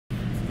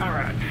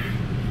Alright,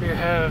 we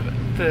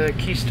have the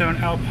Keystone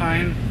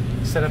Alpine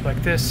set up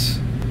like this.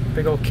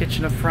 Big old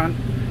kitchen up front.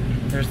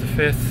 There's the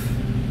fifth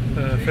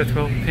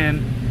wheel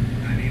pin,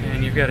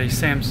 and you've got a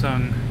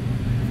Samsung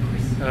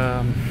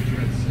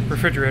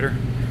refrigerator,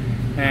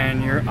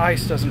 and your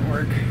ice doesn't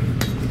work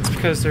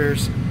because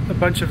there's a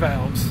bunch of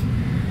valves.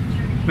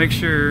 Make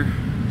sure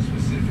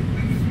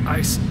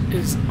ice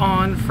is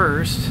on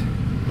first,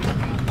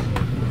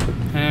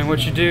 and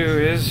what you do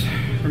is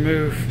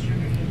remove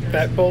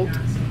that bolt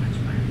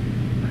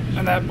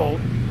and that bolt,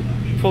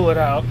 pull it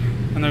out,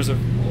 and there's a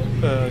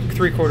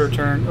 3/4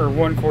 turn or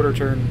 1/4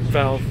 turn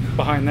valve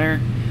behind there,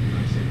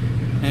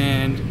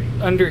 and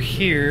under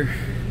here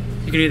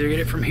you can either get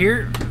it from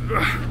here.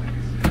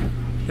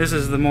 This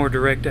is the more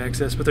direct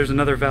access, but there's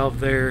another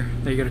valve there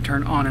that you got to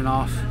turn on and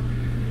off,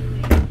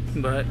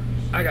 but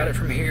I got it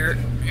from here.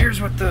 Here's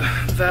what the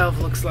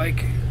valve looks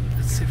like.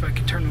 Let's see if I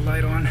can turn the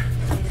light on.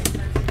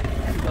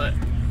 But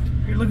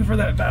if you're looking for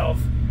that valve,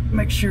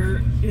 make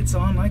sure it's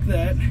on like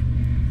that.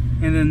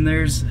 And then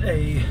there's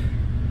a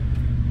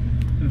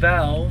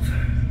valve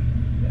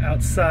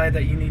outside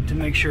that you need to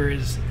make sure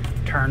is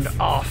turned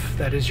off.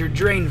 That is your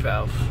drain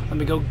valve. Let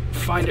me go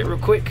find it real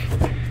quick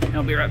and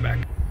I'll be right back.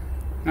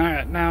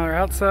 Alright, now we're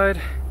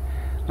outside.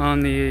 On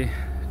the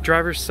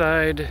driver's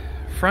side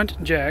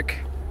front jack,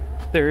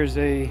 there's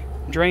a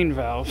drain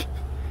valve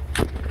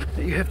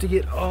that you have to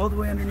get all the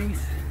way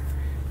underneath,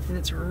 and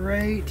it's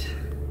right,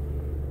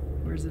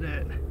 where's it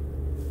at?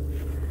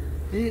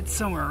 It's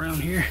somewhere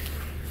around here.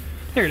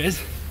 There it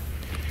is.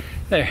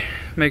 There.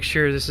 Make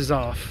sure this is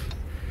off.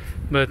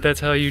 But that's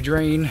how you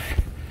drain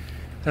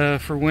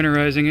for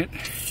winterizing it.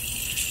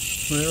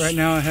 But right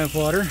now I have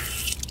water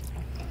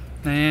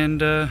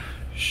and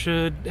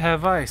should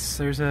have ice.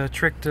 There's a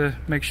trick to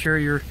make sure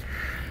your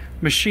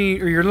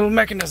machine or your little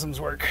mechanisms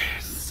work.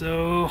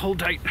 So hold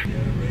tight.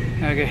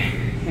 Okay,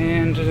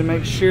 and to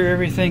make sure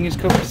everything is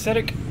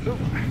copacetic,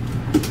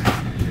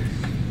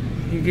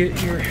 you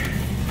get your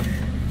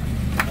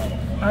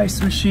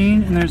ice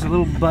machine, and there's a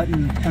little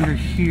button under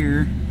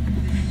here.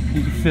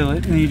 You can fill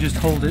it, and you just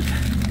hold it,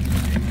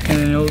 and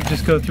then it'll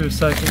just go through a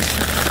cycle.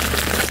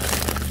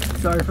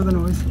 Sorry for the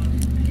noise.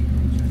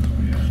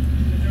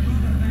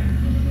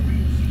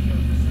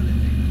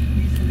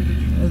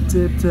 That's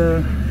it.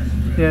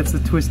 Yeah, it's the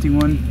twisty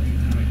one.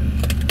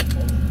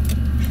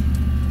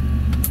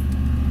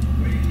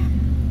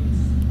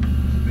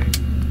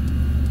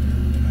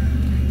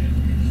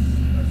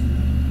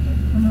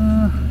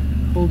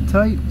 Hold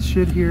tight,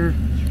 should hear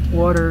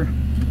water.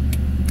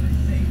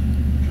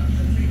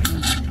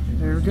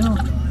 There we go.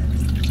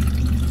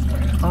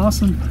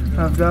 Awesome.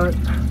 I've got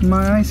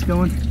my ice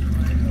going,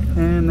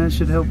 and that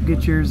should help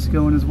get yours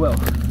going as well.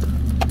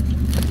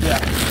 Yeah.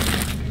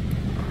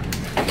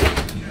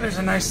 There's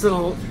a nice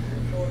little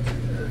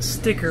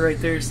sticker right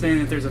there saying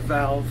that there's a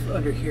valve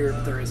under here,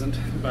 but there isn't.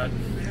 But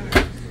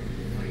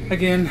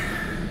again,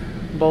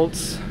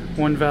 bolts,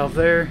 one valve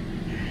there,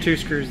 2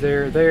 screws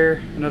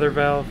there, another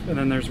valve, and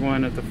then there's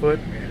one at the foot.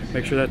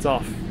 Make sure that's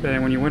off. And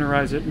then when you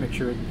winterize it, make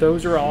sure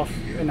those are off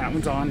and that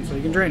one's on so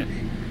you can drain it.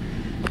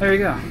 There you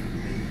go.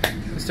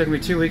 This took me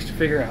 2 weeks to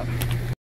figure out.